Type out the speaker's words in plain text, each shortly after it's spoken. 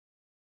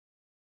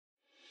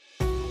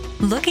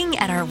Looking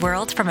at our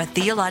world from a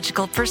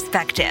theological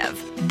perspective.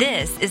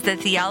 This is the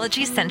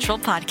Theology Central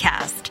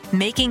Podcast,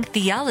 making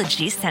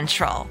theology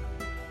central.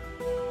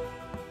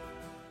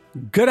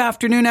 Good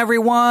afternoon,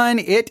 everyone.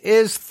 It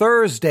is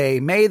Thursday,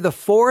 May the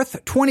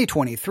 4th,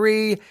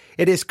 2023.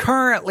 It is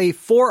currently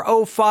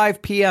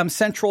 4:05 p.m.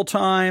 Central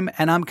Time,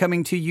 and I'm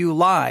coming to you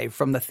live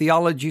from the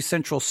Theology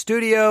Central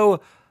studio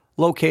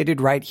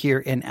located right here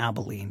in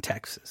Abilene,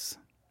 Texas.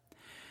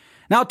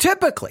 Now,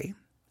 typically,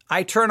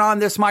 I turn on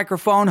this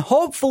microphone,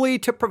 hopefully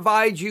to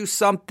provide you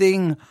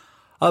something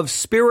of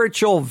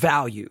spiritual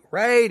value,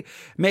 right?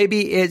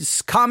 Maybe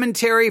it's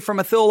commentary from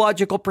a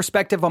theological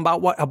perspective about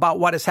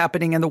what is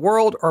happening in the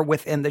world or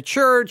within the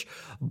church,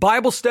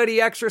 Bible study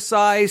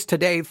exercise,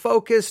 today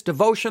focus,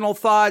 devotional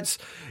thoughts.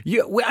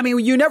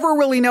 You never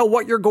really know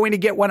what you're going to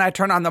get when I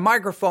turn on the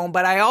microphone,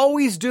 but I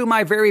always do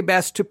my very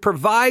best to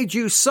provide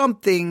you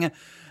something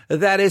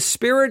that is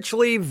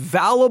spiritually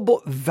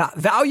valuable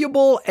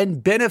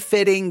and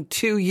benefiting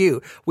to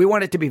you. We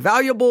want it to be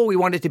valuable. We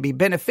want it to be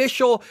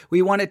beneficial.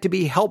 We want it to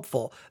be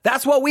helpful.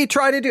 That's what we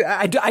try to do.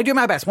 I do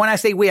my best. When I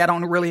say we, I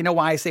don't really know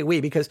why I say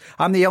we, because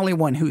I'm the only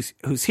one who's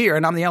here,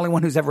 and I'm the only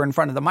one who's ever in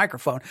front of the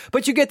microphone.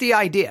 But you get the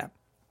idea.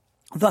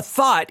 The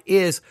thought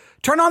is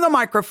turn on the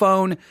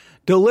microphone,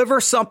 deliver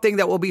something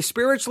that will be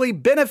spiritually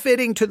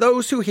benefiting to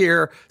those who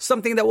hear,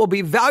 something that will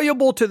be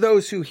valuable to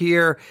those who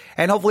hear,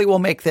 and hopefully will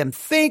make them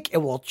think, it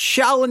will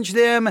challenge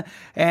them,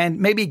 and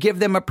maybe give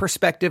them a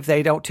perspective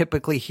they don't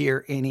typically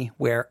hear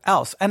anywhere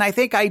else. And I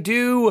think I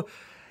do,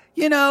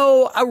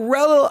 a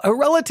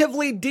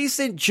relatively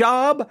decent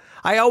job.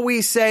 I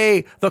always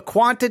say the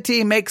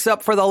quantity makes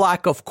up for the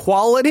lack of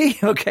quality.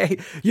 Okay.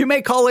 You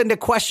may call into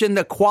question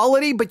the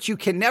quality, but you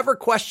can never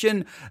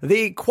question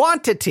the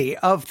quantity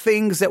of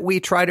things that we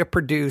try to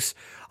produce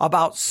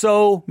about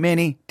so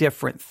many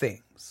different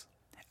things.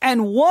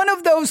 And one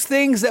of those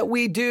things that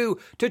we do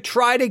to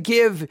try to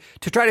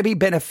be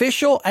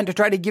beneficial and to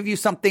try to give you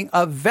something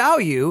of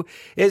value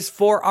is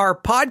for our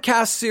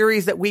podcast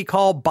series that we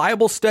call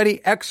Bible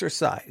Study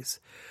Exercise,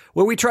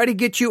 where we try to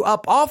get you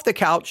up off the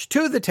couch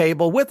to the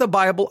table with a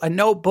Bible, a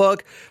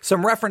notebook,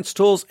 some reference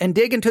tools, and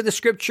dig into the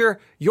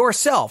scripture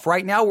yourself.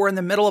 Right now, we're in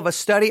the middle of a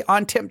study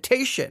on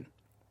temptation.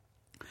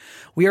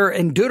 We are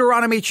in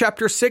Deuteronomy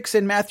chapter 6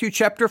 and Matthew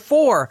chapter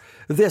 4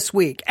 this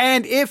week.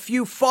 And if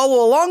you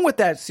follow along with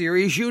that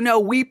series,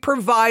 we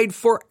provide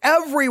for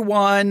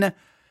everyone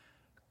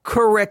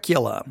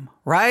curriculum,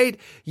 right?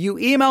 You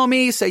email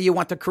me, say you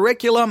want the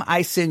curriculum.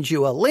 I send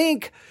you a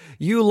link.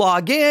 You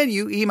log in,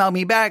 you email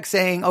me back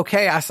saying,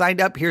 okay, I signed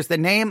up. Here's the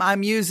name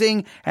I'm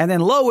using. And then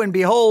lo and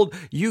behold,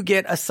 you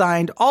get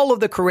assigned all of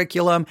the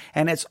curriculum,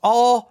 and it's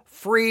all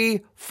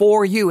free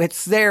for you.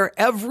 It's there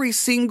every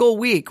single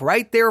week,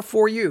 right there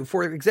for you.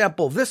 For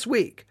example, this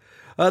week,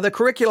 the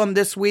curriculum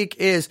this week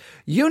is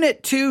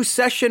Unit 2,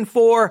 Session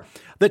 4,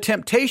 The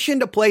Temptation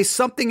to Place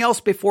Something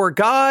Else Before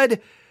God,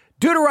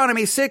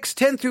 Deuteronomy 6,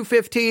 10 through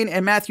 15,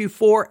 and Matthew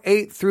 4,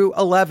 8 through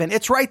 11.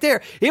 It's right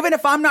there. Even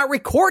if I'm not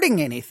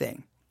recording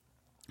anything,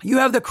 you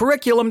have the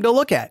curriculum to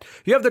look at.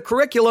 You have the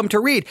curriculum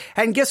to read.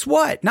 And guess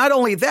what? Not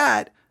only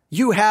that,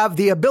 you have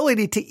the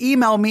ability to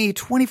email me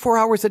 24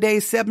 hours a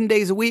day, 7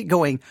 days a week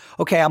going,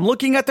 okay, I'm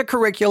looking at the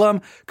curriculum.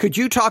 Could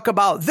you talk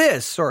about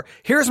this? Or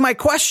here's my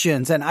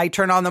questions. And I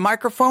turn on the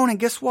microphone and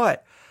guess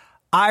what?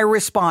 I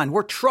respond.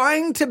 We're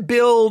trying to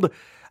build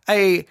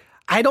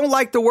I don't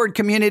like the word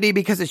community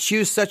because it's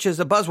used such as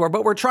a buzzword,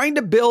 but we're trying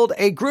to build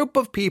a group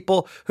of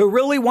people who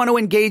really want to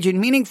engage in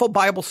meaningful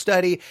Bible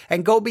study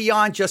and go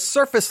beyond just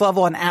surface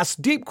level and ask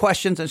deep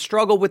questions and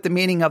struggle with the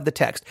meaning of the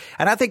text.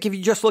 And I think if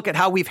you just look at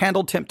how we've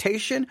handled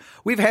temptation,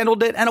 we've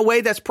handled it in a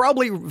way that's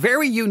probably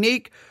very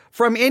unique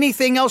from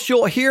anything else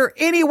you'll hear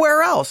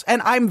anywhere else.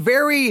 And I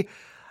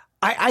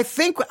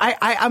think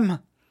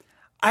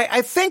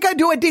I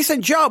do a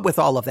decent job with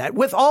all of that.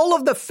 With all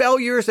of the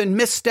failures and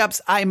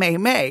missteps I may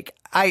make,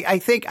 I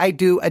think I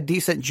do a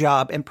decent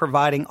job in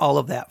providing all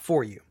of that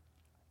for you.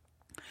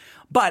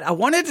 But I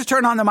wanted to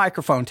turn on the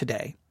microphone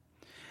today,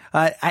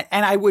 and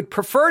I would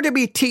prefer to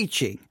be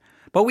teaching,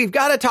 but we've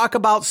got to talk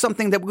about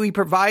something that we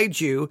provide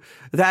you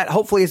that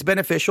hopefully is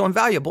beneficial and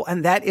valuable,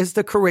 and that is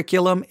the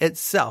curriculum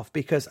itself,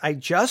 because I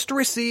just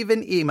received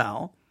an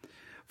email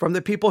from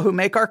the people who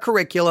make our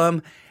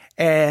curriculum,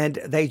 and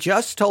they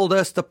just told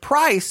us the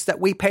price that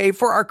we pay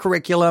for our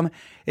curriculum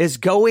is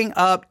going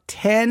up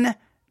 $10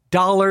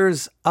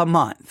 a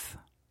month.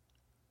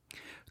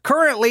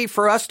 Currently,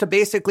 for us to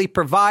basically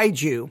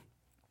provide you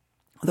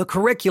the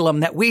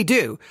curriculum that we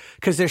do,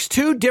 because there's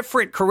two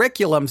different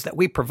curriculums that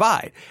we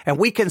provide, and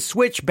we can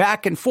switch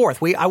back and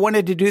forth. I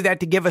wanted to do that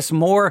to give us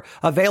more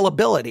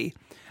availability.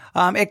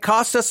 It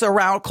costs us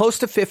around close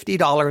to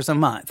 $50 a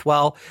month.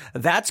 Well,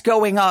 that's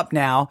going up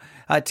now.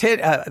 It's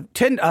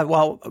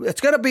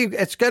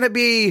going to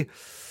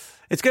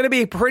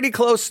be pretty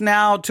close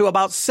now to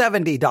about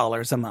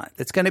 $70 a month.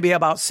 It's going to be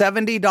about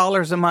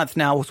 $70 a month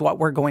now is what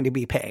we're going to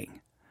be paying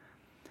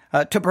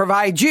to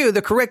provide you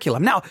the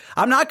curriculum. Now,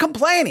 I'm not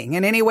complaining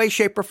in any way,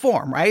 shape, or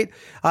form, right?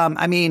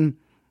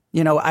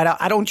 You know,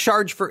 I don't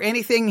charge for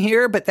anything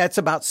here, but that's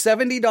about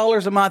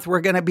 $70 a month we're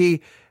going to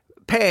be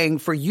paying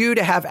for you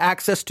to have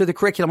access to the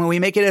curriculum, and we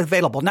make it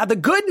available. Now, the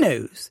good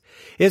news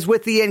is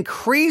with the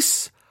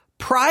increased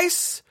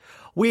price,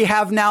 we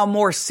have now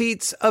more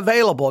seats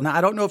available. Now,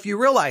 I don't know if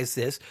you realize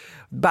this,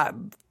 but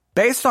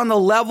based on the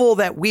level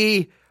that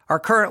we are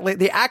currently,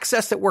 the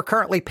access that we're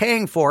currently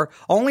paying for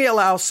only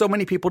allows so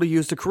many people to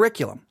use the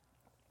curriculum.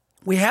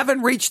 We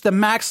haven't reached the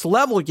max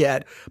level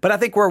yet, but I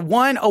think we're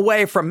one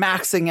away from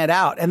maxing it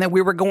out. And then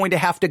we were going to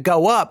have to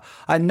go up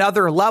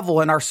another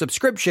level in our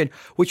subscription,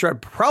 which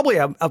would probably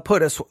have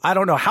put us, I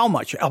don't know how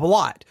much, a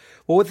lot.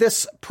 Well, with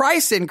this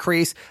price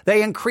increase,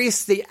 they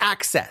increased the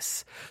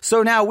access.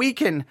 So now we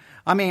can,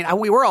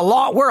 we're a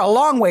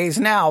long ways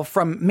now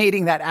from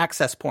meeting that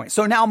access point.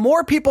 So now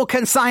more people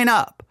can sign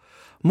up.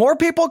 More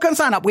people can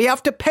sign up. We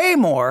have to pay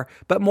more,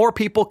 but more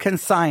people can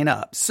sign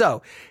up.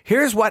 So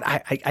here's what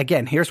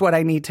here's what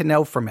I need to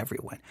know from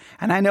everyone.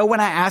 And I know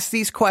when I ask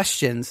these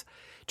questions,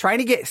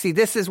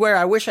 this is where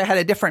I wish I had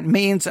a different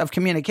means of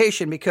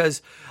communication,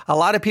 because a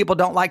lot of people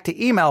don't like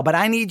to email, but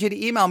I need you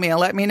to email me and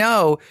let me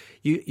know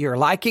you're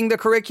liking the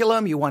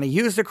curriculum. You want to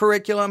use the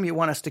curriculum. You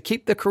want us to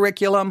keep the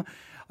curriculum.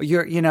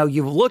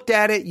 You've looked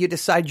at it. You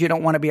decide you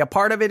don't want to be a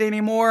part of it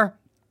anymore.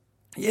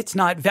 It's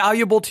not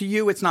valuable to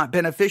you. It's not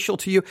beneficial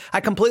to you. I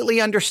completely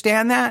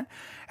understand that.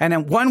 And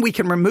then one, we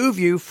can remove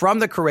you from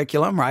the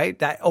curriculum, right?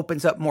 That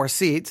opens up more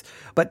seats.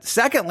 But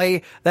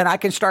secondly, then I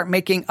can start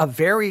making a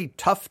very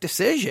tough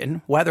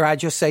decision, whether I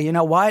just say, you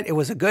know what, it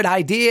was a good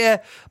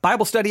idea,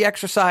 Bible study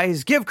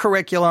exercise, give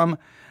curriculum,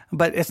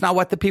 but it's not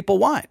what the people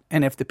want.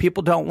 And if the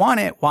people don't want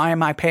it, why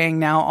am I paying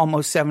now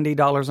almost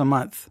 $70 a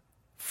month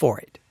for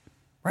it,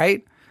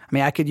 right?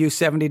 I could use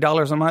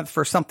 $70 a month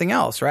for something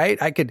else,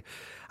 right? I could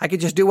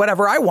just do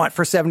whatever I want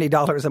for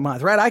 $70 a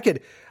month, right? I could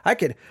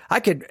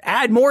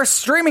add more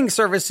streaming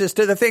services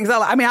to the things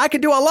I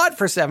could do a lot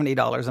for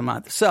 $70 a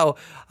month. So,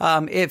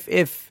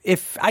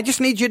 if I just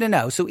need you to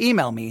know, so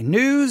email me,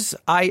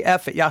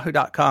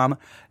 newsif@yahoo.com,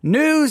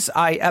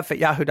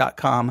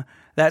 newsif@yahoo.com.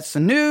 That's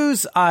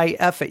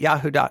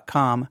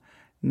newsif@yahoo.com,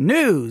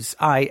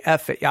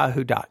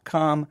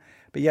 newsif@yahoo.com.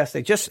 But yes,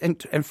 they just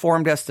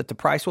informed us that the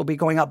price will be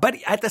going up. But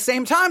at the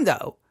same time,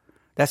 though,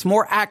 that's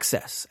more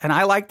access. And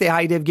I like the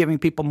idea of giving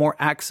people more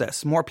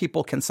access. More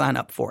people can sign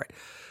up for it.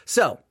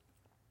 So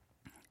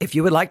if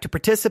you would like to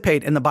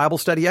participate in the Bible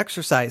study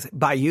exercise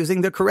by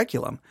using the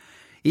curriculum,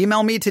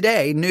 email me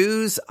today,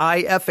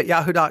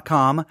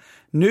 newsif@yahoo.com,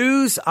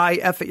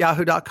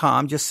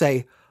 newsif@yahoo.com. Just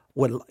say,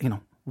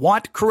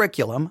 want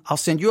curriculum. I'll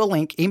send you a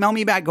link. Email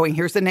me back going,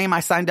 here's the name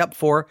I signed up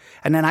for.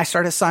 And then I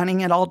start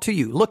assigning it all to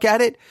you. Look at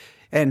it.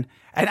 And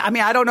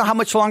I don't know how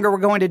much longer we're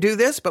going to do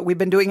this, but we've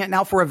been doing it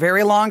now for a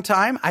very long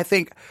time. I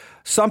think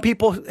some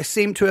people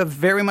seem to have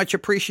very much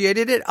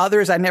appreciated it.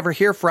 Others I never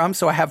hear from,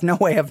 so I have no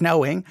way of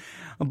knowing.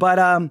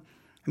 But,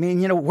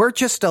 we're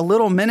just a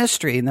little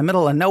ministry in the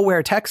middle of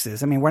nowhere,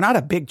 Texas. We're not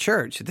a big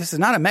church. This is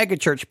not a mega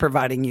church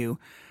providing you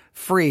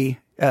free,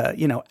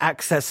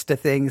 access to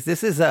things.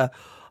 This is a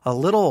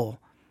little,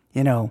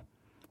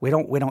 we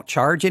don't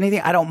charge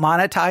anything. I don't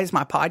monetize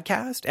my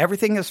podcast.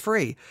 Everything is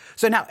free.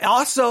 So now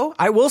also,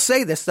 I will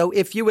say this though,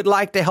 if you would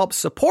like to help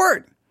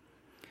support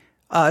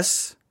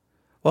us,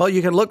 well,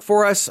 you can look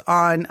for us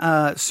on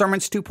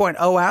Sermons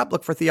 2.0 app,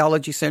 look for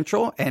Theology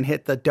Central and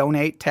hit the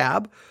donate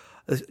tab.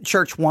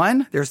 Church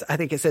One, I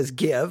think it says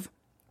give,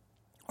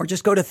 or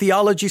just go to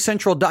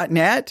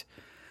theologycentral.net.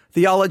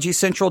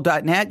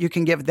 theologycentral.net. You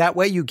can give that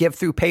way. You give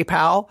through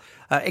PayPal.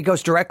 It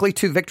goes directly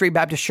to Victory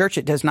Baptist Church.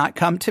 It does not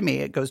come to me.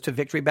 It goes to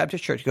Victory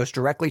Baptist Church. It goes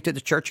directly to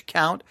the church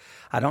account.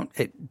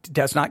 It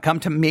does not come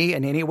to me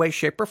in any way,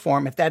 shape, or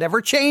form. If that ever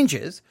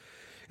changes,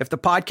 if the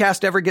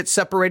podcast ever gets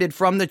separated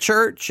from the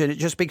church and it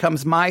just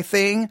becomes my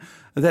thing,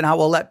 then I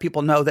will let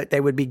people know that they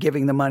would be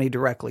giving the money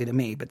directly to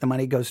me. But the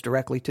money goes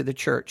directly to the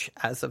church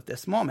as of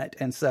this moment.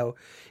 And so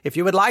if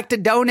you would like to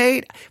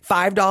donate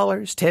 $5,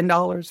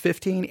 $10,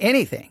 $15,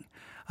 anything,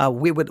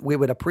 we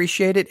would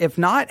appreciate it. If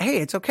not, hey,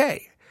 it's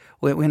okay.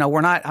 I'm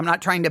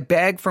not trying to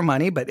beg for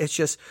money, but it's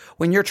just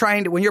when you're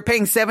paying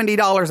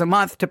 $70 a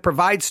month to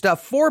provide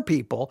stuff for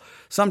people,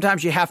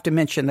 sometimes you have to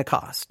mention the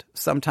cost.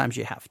 Sometimes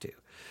you have to.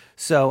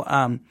 So,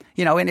 and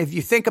if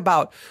you think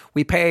about,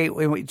 we pay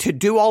to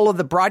do all of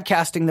the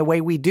broadcasting the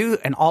way we do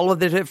and all of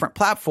the different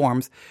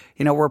platforms,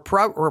 we're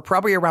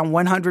probably around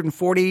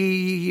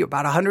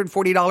about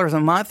 $140 a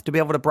month to be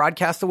able to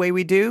broadcast the way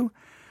we do.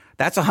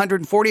 That's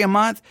 $140 a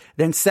month,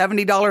 then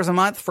 $70 a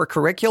month for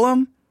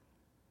curriculum.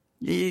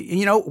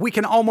 We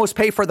can almost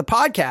pay for the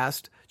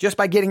podcast just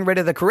by getting rid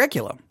of the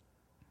curriculum.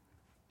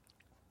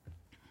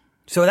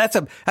 So that's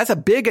a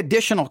big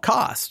additional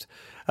cost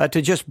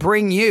to just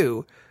bring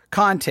you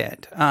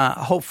content.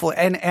 Hopefully,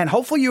 and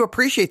hopefully you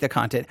appreciate the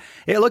content.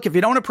 Hey, look, if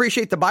you don't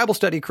appreciate the Bible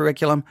study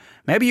curriculum,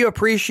 maybe you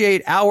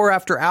appreciate hour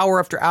after hour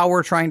after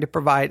hour trying to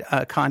provide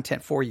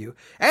content for you.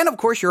 And of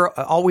course, you're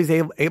always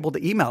able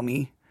to email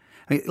me.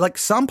 Like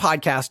some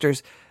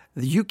podcasters,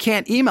 you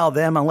can't email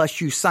them unless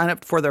you sign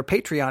up for their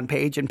Patreon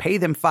page and pay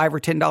them $5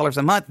 or $10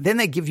 a month. Then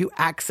they give you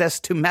access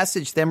to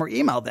message them or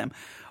email them.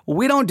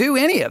 We don't do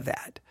any of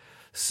that.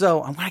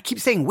 So when I keep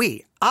saying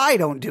we, I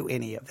don't do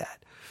any of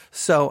that.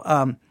 So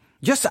I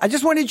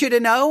just wanted you to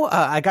know,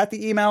 I got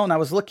the email and I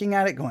was looking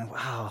at it going,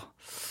 wow,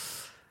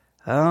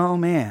 oh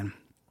man.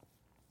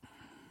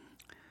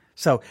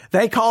 So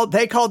they called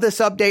this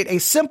update a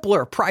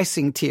simpler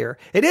pricing tier.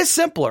 It is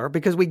simpler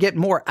because we get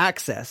more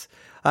access.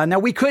 Now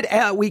we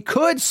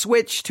could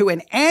switch to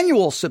an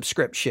annual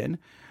subscription,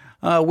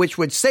 which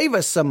would save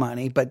us some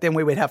money, but then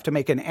we would have to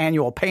make an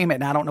annual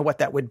payment. And I don't know what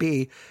that would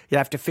be. You'd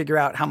have to figure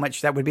out how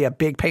much that would be, a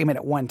big payment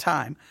at one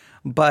time.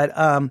 But,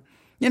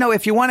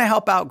 if you want to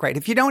help out, great.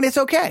 If you don't, it's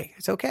okay.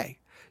 It's okay.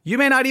 You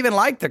may not even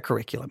like the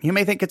curriculum. You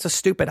may think it's a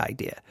stupid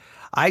idea.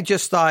 I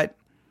just thought,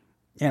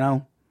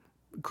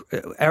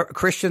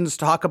 Christians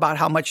talk about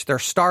how much they're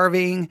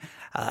starving.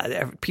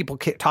 People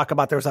talk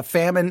about there's a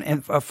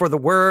famine for the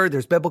word.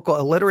 There's biblical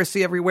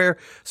illiteracy everywhere.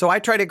 So I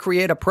try to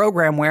create a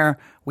program where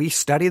we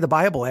study the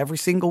Bible every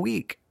single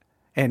week.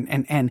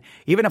 And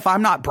even if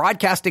I'm not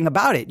broadcasting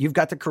about it, you've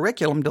got the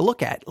curriculum to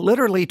look at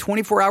literally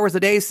 24 hours a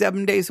day,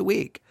 7 days a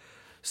week.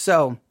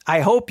 So I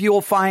hope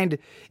you'll find,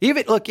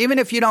 even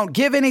if you don't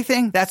give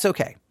anything, that's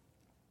okay.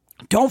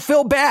 Don't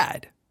feel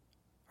bad.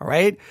 All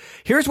right.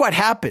 Here's what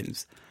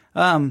happens.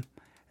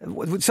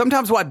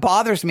 Sometimes what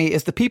bothers me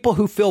is the people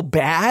who feel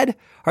bad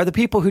are the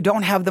people who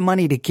don't have the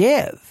money to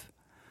give.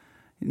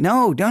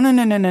 No.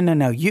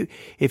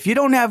 If you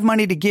don't have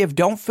money to give,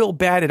 don't feel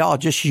bad at all.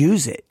 Just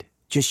use it.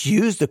 Just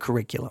use the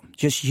curriculum.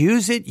 Just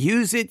use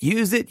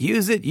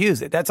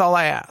it. That's all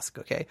I ask.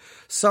 Okay.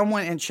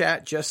 Someone in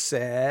chat just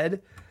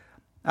said,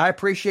 I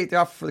appreciate the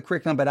offer for the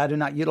curriculum, but I do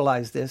not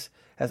utilize this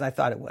as I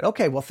thought it would.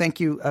 Okay. Well,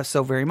 thank you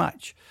so very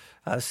much.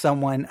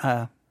 Someone,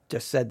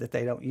 just said that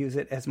they don't use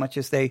it as much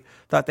as they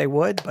thought they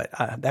would, but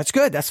that's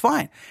good. That's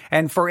fine.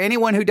 And for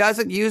anyone who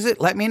doesn't use it,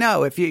 let me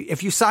know. If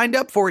you signed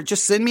up for it,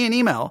 just send me an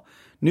email,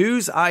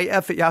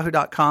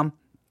 newsif@yahoo.com.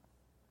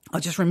 I'll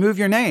just remove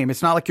your name.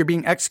 It's not like you're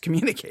being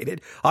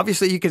excommunicated.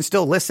 Obviously, you can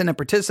still listen and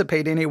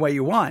participate any way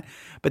you want,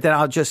 but then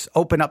I'll just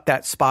open up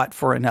that spot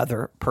for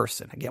another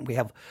person. Again, we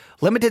have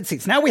limited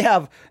seats.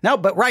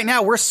 But right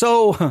now we're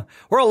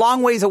a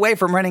long ways away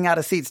from running out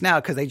of seats now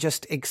because they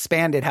just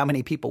expanded how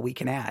many people we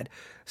can add.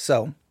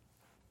 So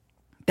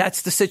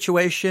that's the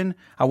situation.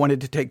 I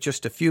wanted to take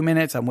just a few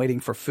minutes. I'm waiting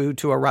for food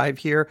to arrive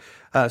here.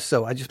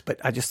 So I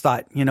just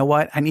thought, you know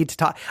what? I need to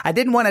talk. I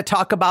didn't want to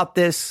talk about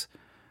this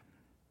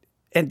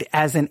and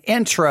as an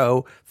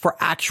intro for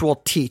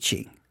actual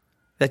teaching.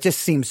 That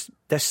seems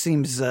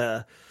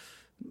I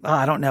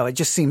don't know. It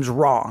just seems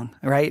wrong,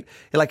 right?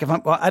 Like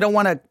I don't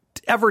want to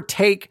ever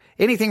take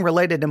anything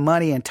related to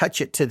money and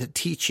touch it to the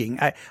teaching.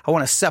 I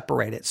want to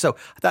separate it. So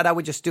I thought I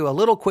would just do a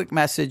little quick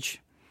message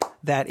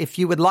that if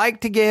you would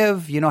like to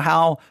give, you know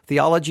how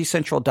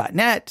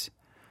theologycentral.net,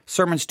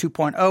 Sermons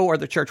 2.0 or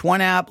the Church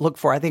One app, look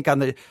for, I think on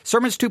the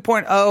Sermons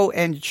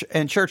 2.0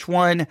 and Church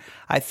One,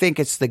 I think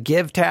it's the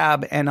Give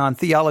tab, and on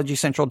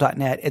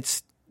theologycentral.net,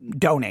 it's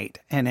Donate.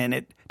 And then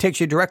it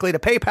takes you directly to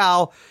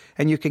PayPal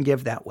and you can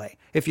give that way.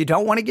 If you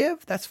don't want to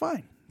give, that's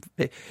fine.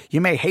 You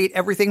may hate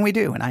everything we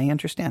do, and I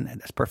understand that.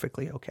 That's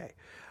perfectly okay.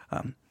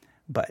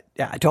 But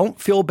yeah, don't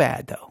feel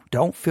bad though.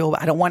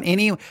 I don't want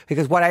any,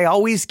 because what I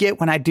always get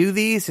when I do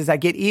these is I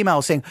get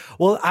emails saying,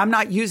 well, I'm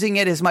not using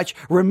it as much.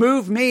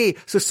 Remove me.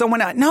 So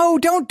no,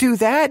 don't do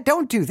that.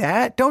 Don't do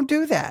that. Don't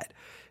do that.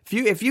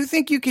 If you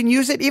think you can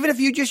use it, even if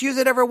you just use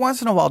it every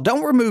once in a while,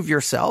 don't remove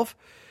yourself.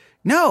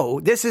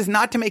 No, this is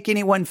not to make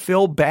anyone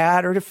feel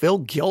bad or to feel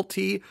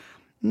guilty.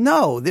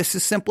 No, this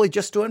is simply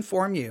just to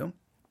inform you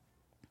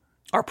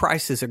our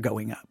prices are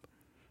going up.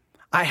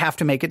 I have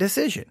to make a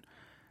decision.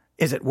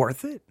 Is it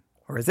worth it?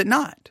 Or is it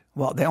not?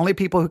 Well, the only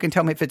people who can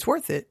tell me if it's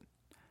worth it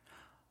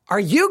are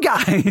you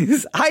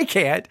guys. I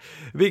can't,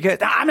 because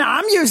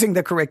I'm using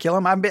the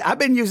curriculum. I've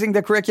been using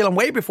the curriculum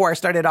way before I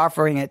started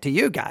offering it to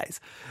you guys.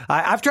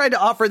 I've tried to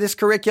offer this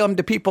curriculum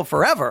to people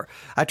forever.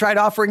 I tried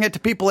offering it to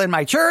people in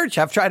my church.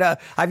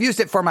 I've used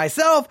it for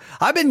myself.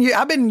 I've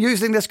been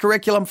using this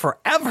curriculum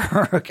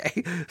forever.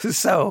 Okay.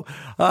 So,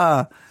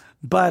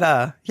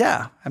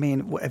 yeah, I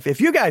mean,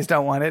 if you guys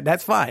don't want it,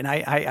 that's fine.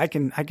 I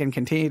can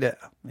continue to,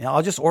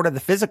 I'll just order the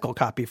physical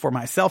copy for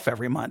myself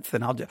every month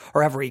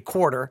or every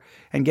quarter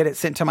and get it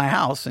sent to my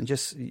house and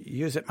just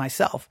use it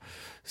myself.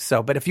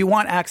 So, but if you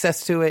want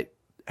access to it,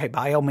 hey,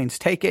 by all means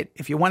take it.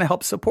 If you want to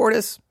help support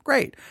us,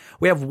 great.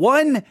 We have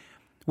one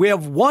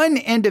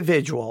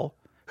individual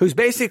who's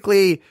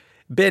basically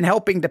been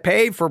helping to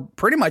pay for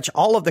pretty much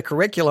all of the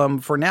curriculum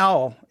for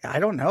now, I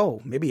don't know,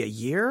 maybe a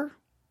year.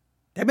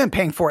 They've been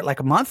paying for it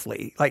like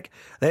monthly. Like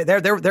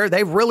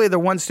they're really the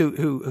ones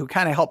who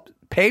kind of help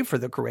pay for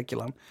the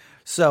curriculum.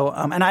 So,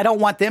 and I don't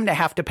want them to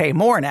have to pay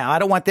more now. I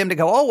don't want them to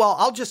go, oh, well,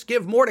 I'll just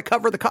give more to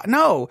cover the cost.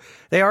 No,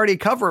 they already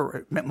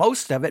cover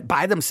most of it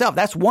by themselves.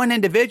 That's one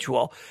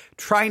individual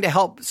trying to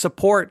help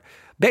support,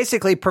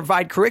 basically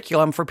provide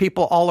curriculum for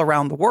people all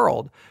around the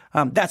world.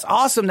 That's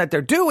awesome that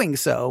they're doing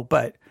so,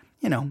 but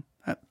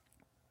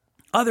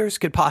others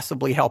could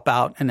possibly help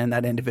out, and then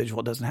that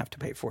individual doesn't have to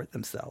pay for it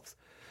themselves.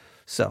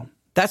 So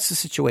that's the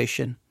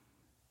situation.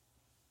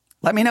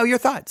 Let me know your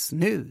thoughts.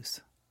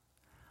 News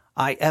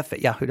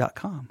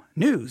if@yahoo.com.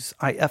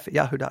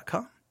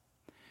 News.if@yahoo.com.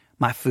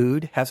 My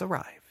food has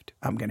arrived.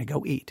 I'm going to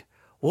go eat.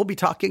 We'll be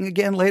talking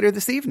again later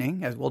this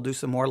evening as we'll do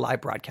some more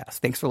live broadcasts.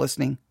 Thanks for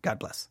listening. God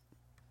bless.